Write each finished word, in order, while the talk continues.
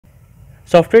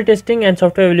Software testing and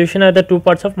software evaluation are the two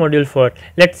parts of module 4.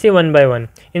 Let's see one by one.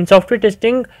 In software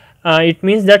testing, it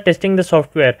means that testing the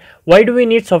software. Why do we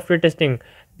need software testing?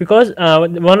 Because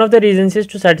one of the reasons is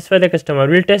to satisfy the customer.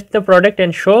 We'll test the product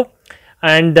and show,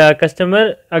 and the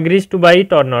customer agrees to buy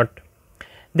it or not.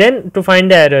 Then to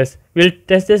find the errors, we'll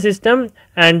test the system,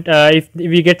 and if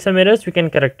we get some errors, we can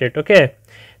correct it. Okay,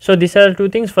 so these are two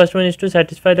things. First one is to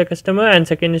satisfy the customer, and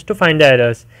second is to find the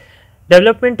errors.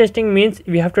 Development testing means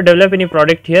we have to develop any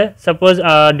product here, suppose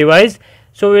a device.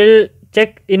 So we'll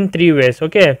check in three ways.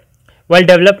 Okay, while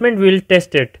development we'll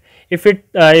test it, if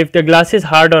the glass is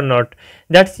hard or not,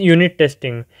 that's unit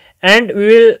testing. And we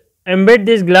will embed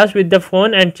this glass with the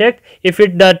phone and check if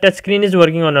the touch screen is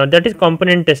working or not, that is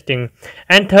component testing.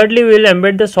 And thirdly, we will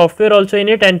embed the software also in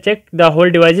it and check the whole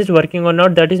device is working or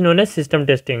not, that is known as system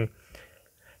testing.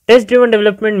 Test driven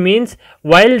development means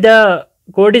while the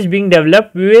code is being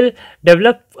developed, we will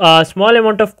develop a small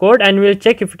amount of code and we will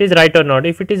check if it is right or not.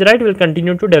 If it is right, we will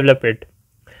continue to develop it.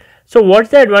 So what's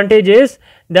the advantage is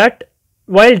that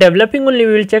while developing only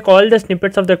we will check all the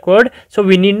snippets of the code, so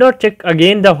we need not check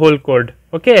again the whole code,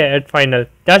 okay, at final.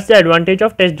 That's the advantage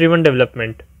of test driven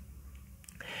development.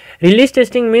 Release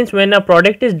testing means when a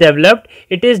product is developed,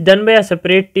 it is done by a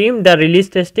separate team. The release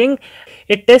testing,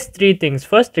 it tests three things.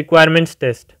 First, requirements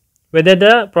test, whether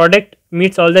the product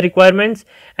meets all the requirements,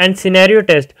 and scenario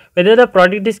test, whether the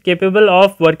product is capable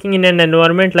of working in an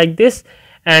environment like this,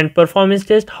 and performance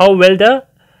test, how well the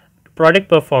product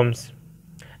performs.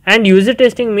 And user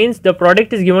testing means the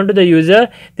product is given to the user.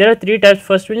 There are three types.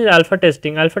 First one is alpha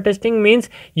testing. Alpha testing means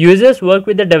users work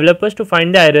with the developers to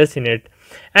find the errors in it.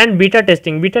 And beta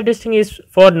testing. Beta testing is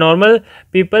for normal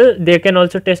people, they can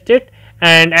also test it.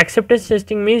 And acceptance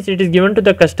testing means it is given to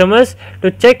the customers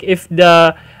to check if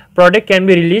the product can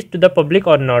be released to the public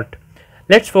or not.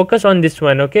 Let's focus on this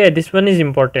one. Okay, this one is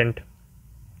important.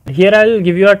 Here I will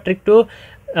give you a trick to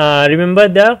remember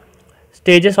the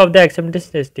stages of the acceptance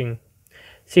testing.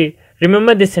 See,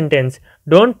 remember this sentence: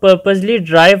 don't purposely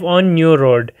drive on new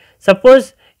road.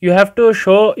 Suppose you have to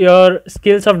show your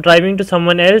skills of driving to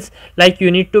someone else, like you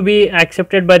need to be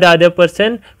accepted by the other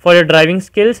person for your driving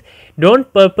skills.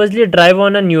 Don't purposely drive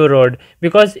on a new road,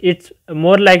 because it's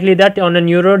more likely that on a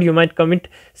new road you might commit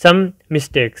some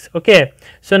mistakes. Okay,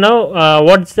 so now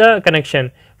what's the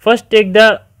connection? First, take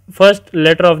the first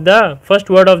letter of the first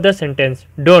word of the sentence,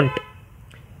 don't,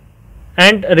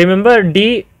 and remember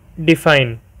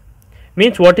define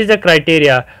means what is the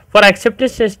criteria for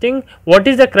acceptance testing. What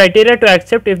is the criteria to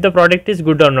accept if the product is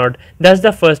good or not? That's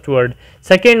the first word.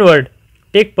 Second word,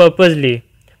 take purposely.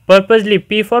 Purposely,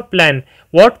 P for plan.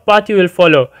 What path you will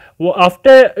follow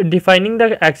after defining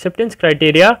the acceptance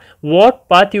criteria? What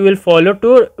path you will follow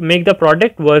to make the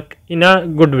product work in a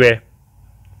good way?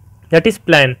 That is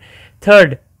plan.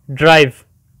 Third, drive.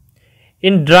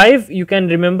 In drive, you can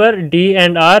remember D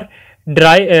and R.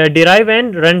 Derive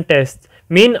and run tests.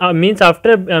 Means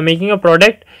after making a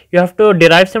product, you have to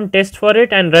derive some tests for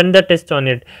it and run the tests on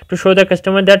it to show the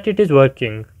customer that it is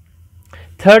working.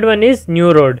 Third one is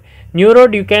new road. New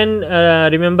road you can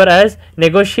remember as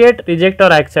negotiate, reject or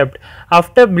accept.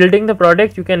 After building the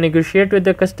product, you can negotiate with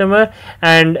the customer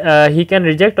and he can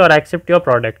reject or accept your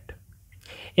product.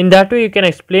 In that way, you can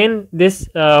explain this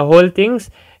whole things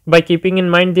by keeping in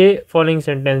mind the following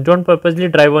sentence: don't purposely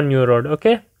drive on new road.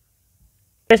 Okay.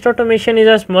 Test automation is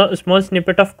a small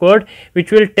snippet of code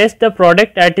which will test the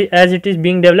product as it is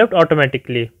being developed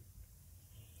automatically.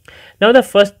 Now the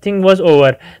first thing was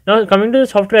over. Now coming to the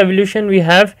software evolution, we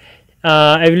have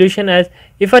evolution as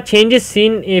if any change is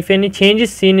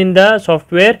seen in the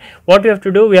software, what we have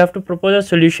to do, we have to propose a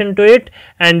solution to it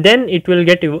and then it will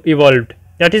get evolved.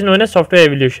 That is known as software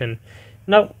evolution.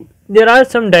 Now there are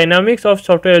some dynamics of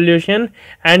software evolution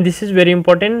and this is very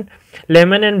important: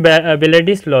 Lehman and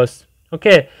Belady's laws.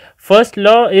 Okay, first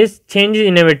law is change is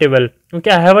inevitable.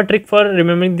 Okay, I have a trick for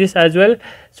remembering this as well,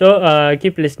 so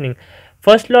keep listening.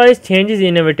 First law is change is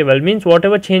inevitable, means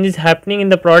whatever change is happening in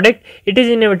the product, it is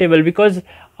inevitable because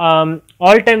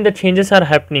all time the changes are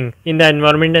happening in the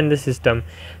environment and the system.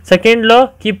 Second law,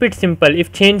 keep it simple.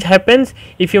 If change happens,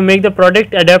 if you make the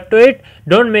product adapt to it,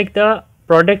 don't make the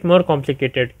product more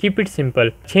complicated, keep it simple.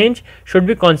 Change should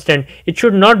be constant. It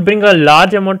should not bring a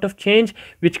large amount of change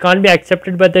which can't be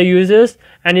accepted by the users,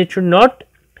 and it should not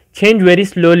change very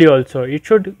slowly also. It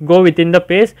should go within the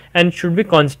pace and it should be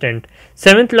constant.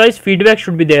 Seventh law is feedback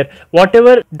should be there.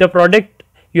 Whatever the product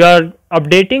you are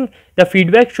updating, the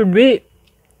feedback should be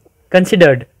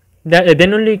considered.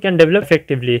 Then only you can develop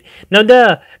effectively. Now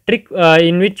the trick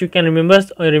in which you can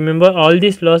remember all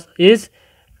these laws is,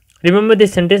 remember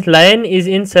this sentence: lion is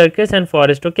in circus and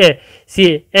forest. Okay,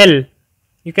 see L,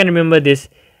 you can remember this.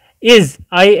 Is,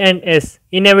 I and S,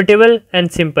 inevitable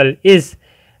and simple, is.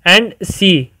 And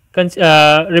C,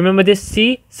 remember this,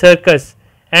 C, circus,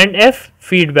 and F,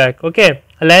 feedback. Okay,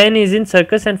 a lion is in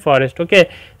circus and forest.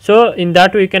 Okay, so in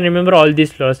that way you can remember all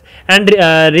these laws, and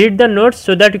read the notes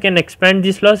so that you can expand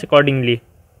these laws accordingly.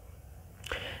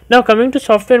 Now coming to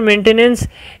software maintenance,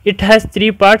 it has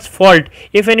three parts. Fault,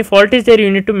 if any fault is there, you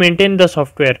need to maintain the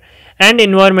software. And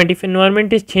environment, if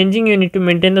environment is changing, you need to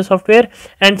maintain the software,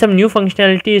 and some new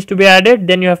functionality is to be added,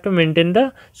 then you have to maintain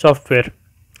the software.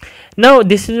 Now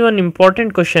this is one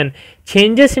important question.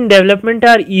 Changes in development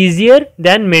are easier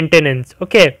than maintenance.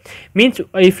 Okay, means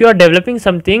if you are developing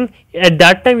something, at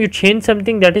that time you change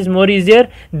something, that is more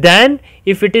easier than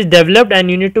if it is developed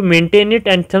and you need to maintain it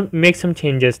and make some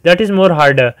changes, that is more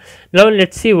harder. Now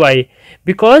let's see why.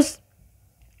 Because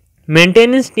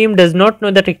maintenance team does not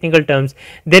know the technical terms.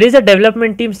 There is a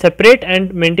development team separate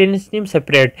and maintenance team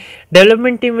separate.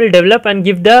 Development team will develop and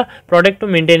give the product to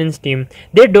maintenance team.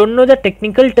 They don't know the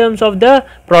technical terms of the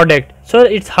product, so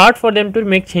it's hard for them to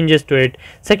make changes to it.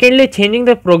 Secondly, changing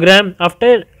the program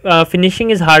after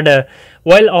finishing is harder.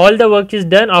 While all the work is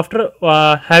done, after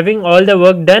having all the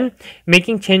work done,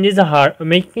 making change is a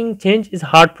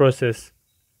hard process.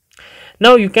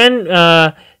 Now you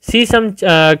can see some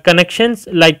connections,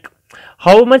 like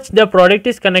how much the product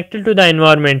is connected to the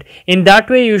environment. In that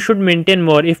way you should maintain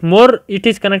more. If more it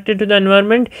is connected to the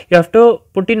environment, you have to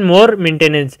put in more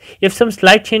maintenance. If some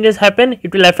slight changes happen,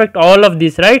 it will affect all of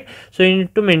this, right? So you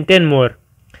need to maintain more.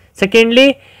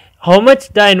 Secondly, how much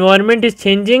the environment is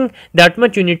changing, that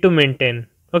much you need to maintain.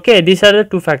 Okay, these are the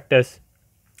two factors.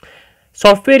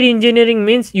 Software engineering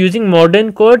means using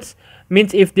modern codes.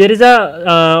 Means if there is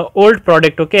a old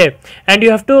product, okay, and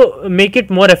you have to make it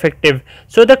more effective,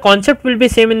 so the concept will be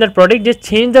same in that product, just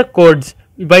change the codes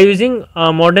by using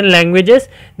modern languages,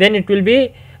 then it will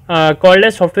be called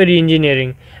as software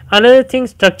engineering. Another thing,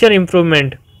 structure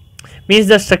improvement, means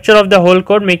the structure of the whole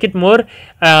code, make it more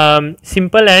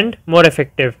simple and more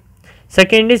effective.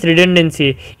 Second is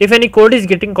redundancy. If any code is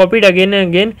getting copied again and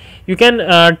again, you can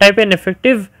type an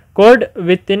effective code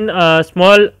within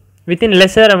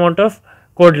lesser amount of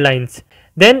code lines.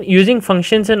 Then using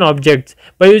functions and objects.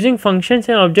 By using functions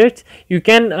and objects, you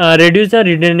can reduce the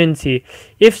redundancy.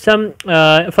 If some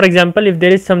for example, if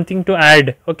there is something to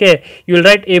add, okay, you will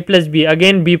write a plus b,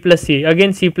 again b plus c,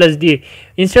 again c plus d.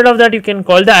 Instead of that, you can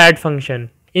call the add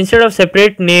function. Instead of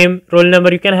separate name, roll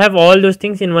number, you can have all those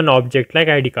things in one object like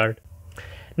ID card.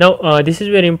 Now this is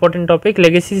very important topic,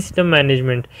 legacy system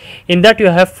management. In that you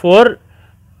have 4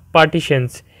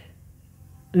 partitions.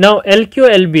 Now LQ,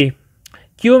 LB,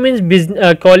 Q means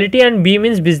business quality and B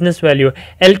means business value.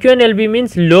 LQ and LB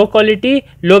means low quality,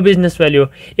 low business value.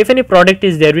 If any product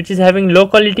is there which is having low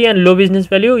quality and low business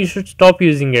value, you should stop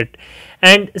using it.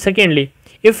 And secondly,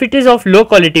 if it is of low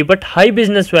quality but high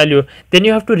business value, then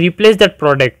you have to replace that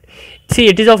product. See,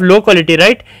 it is of low quality,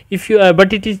 right? If you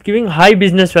but it is giving high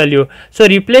business value, so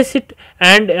replace it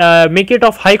and make it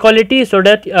of high quality so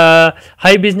that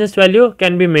high business value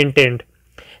can be maintained.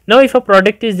 Now if a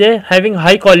product is there having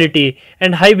high quality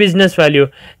and high business value,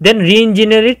 then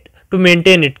re-engineer it to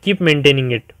maintain it, keep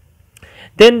maintaining it.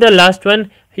 Then the last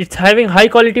one, it's having high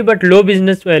quality but low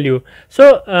business value,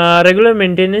 so regular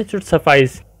maintenance should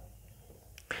suffice.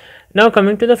 Now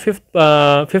coming to the fifth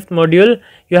module,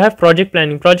 you have project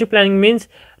planning. Project planning means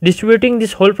distributing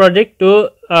this whole project to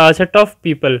a set of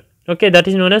people, okay, that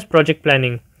is known as project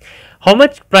planning. How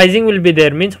much pricing will be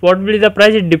there, means what will be the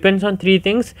price, it depends on 3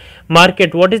 things.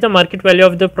 Market, what is the market value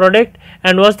of the product,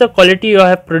 and what's the quality you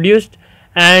have produced,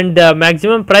 and the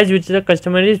maximum price which the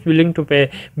customer is willing to pay.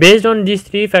 Based on these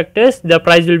 3 factors, the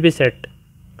price will be set.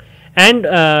 And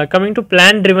coming to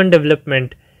plan driven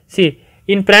development, see,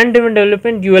 in plan driven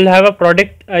development you will have a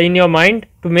product in your mind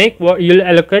to make, you will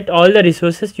allocate all the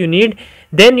resources you need,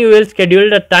 then you will schedule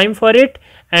the time for it,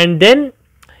 and then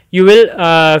you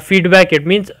will feedback it.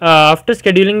 Means after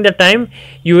scheduling the time,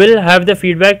 you will have the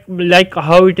feedback like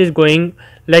how it is going,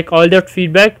 like all that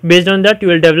feedback. Based on that, you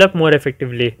will develop more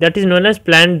effectively. That is known as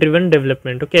plan driven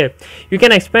development. Okay, you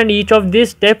can expand each of these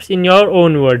steps in your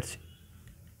own words.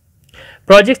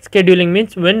 Project scheduling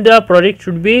means when the project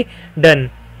should be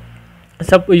done.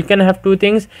 So you can have 2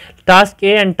 things, task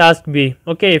A and task B.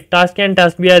 Okay, if task A and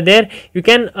task B are there, you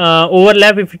can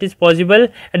overlap if it is possible.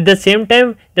 At the same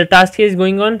time the task A is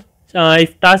going on,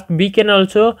 if task B can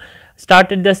also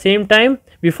start at the same time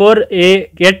before A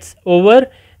gets over,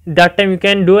 that time you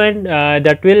can do, and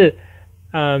that will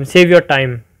save your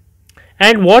time.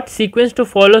 And what sequence to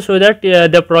follow so that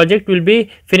the project will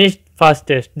be finished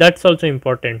fastest, that's also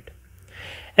important.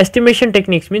 Estimation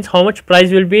techniques means how much price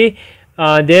will be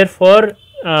there for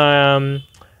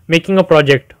making a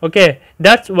project. Okay,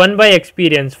 that's one by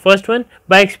experience. First one,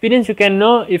 by experience you can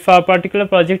know if a particular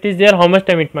project is there, how much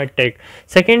time it might take.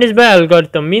 Second is by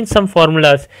algorithm, means some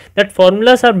formulas. That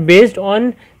formulas are based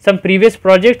on some previous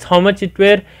projects, how much it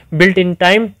were built in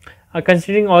time.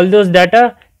 Considering all those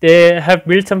data, they have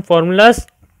built some formulas.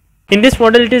 In this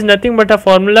model it is nothing but a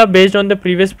formula based on the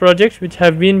previous projects which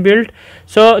have been built.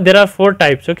 So there are 4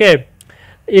 types. Okay,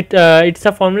 it's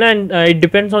a formula, and it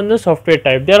depends on the software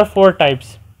type. There are 4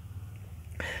 types.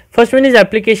 First one is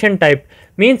application type,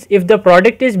 means if the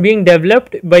product is being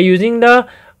developed by using the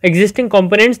existing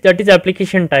components, that is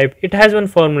application type. It has one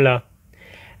formula.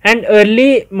 And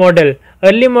early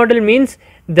model means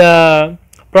the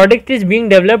product is being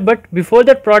developed, but before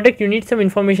that product you need some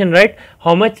information, right?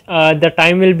 How much the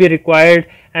time will be required,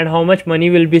 and how much money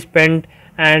will be spent,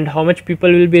 and how much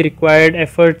people will be required,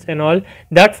 efforts and all.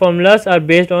 That formulas are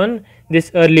based on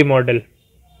this early model.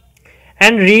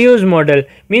 And reuse model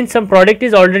means some product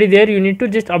is already there, you need to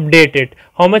just update it,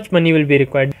 how much money will be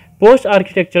required. Post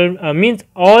architectural means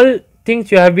all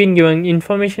things you have been given,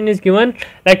 information is given,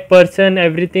 like person,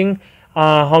 everything,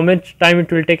 how much time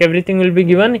it will take, everything will be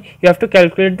given. You have to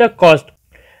calculate the cost.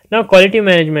 Now quality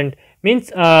management means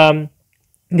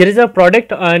there is a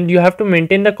product and you have to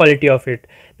maintain the quality of it.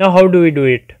 Now how do we do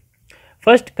it?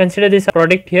 First, consider this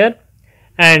product here,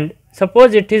 and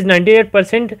suppose it is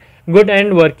 98% good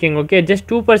and working. Okay, just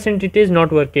 2% it is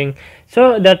not working.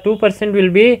 So that 2%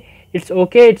 will be, it's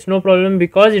okay, it's no problem,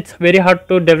 because it's very hard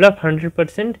to develop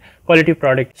 100% quality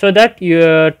product. So that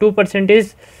 2%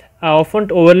 is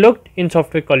often overlooked in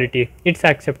software quality, it's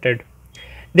accepted.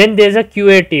 Then there is a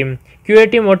QA team.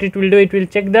 QA team, what it will do, it will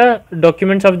check the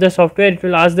documents of the software, it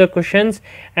will ask the questions,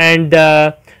 and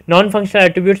non-functional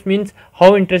attributes means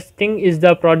how interesting is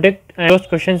the product, and those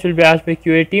questions will be asked by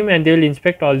QA team, and they will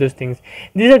inspect all those things.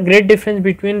 There is a great difference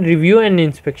between review and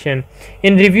inspection.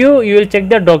 In review you will check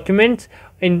the documents,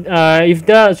 in if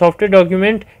the software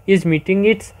document is meeting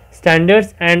its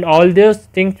standards and all those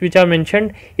things which are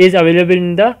mentioned is available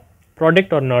in the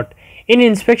product or not. In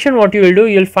inspection, what you will do,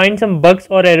 you will find some bugs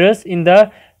or errors in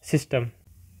the system.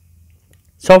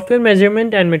 Software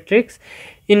measurement and metrics.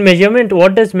 In measurement,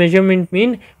 what does measurement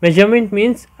mean? Measurement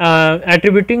means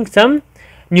attributing some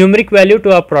numeric value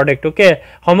to a product. Okay,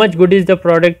 how much good is the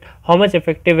product, how much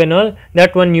effective and all,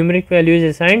 that one numeric value is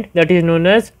assigned, that is known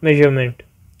as measurement.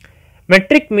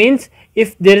 Metric means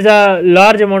if there is a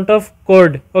large amount of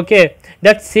code, okay,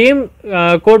 that same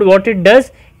code, what it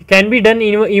does can be done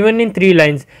even in 3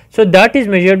 lines. So that is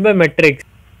measured by metrics.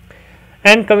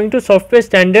 And coming to software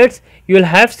standards, you will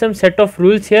have some set of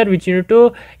rules here which you need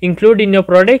to include in your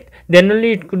product, then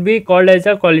only it could be called as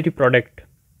a quality product.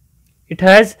 It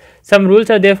has some rules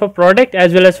are there for product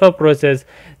as well as for process.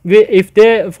 If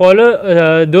they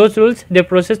follow those rules, their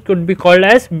process could be called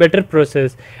as better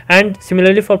process, and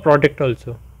similarly for product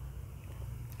also.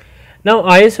 Now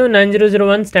ISO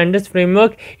 9001 standards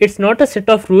framework, it's not a set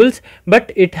of rules,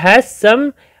 but it has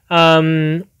some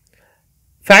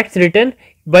facts written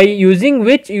by using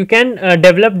which you can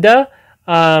develop the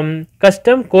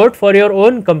custom code for your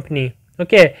own company.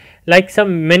 Okay, like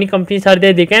many companies are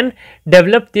there, they can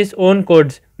develop this own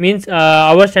codes, means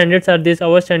our standards are this,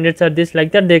 our standards are this,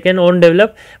 like that they can own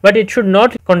develop, but it should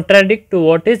not contradict to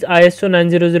what is ISO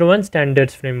 9001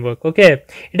 standards framework. Okay,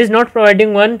 it is not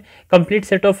providing one complete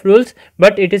set of rules,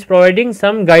 but it is providing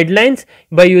some guidelines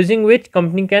by using which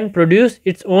company can produce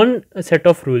its own set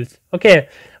of rules. Okay,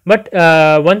 but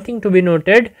one thing to be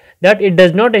noted, that it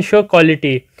does not assure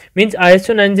quality, means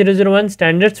ISO 9001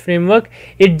 standards framework,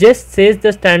 it just says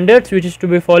the standards which is to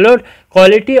be followed.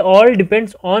 Quality all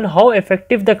depends on how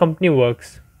effective the company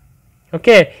works.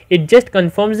 Okay, it just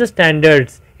confirms the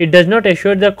standards, it does not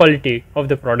assure the quality of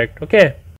the product. Okay.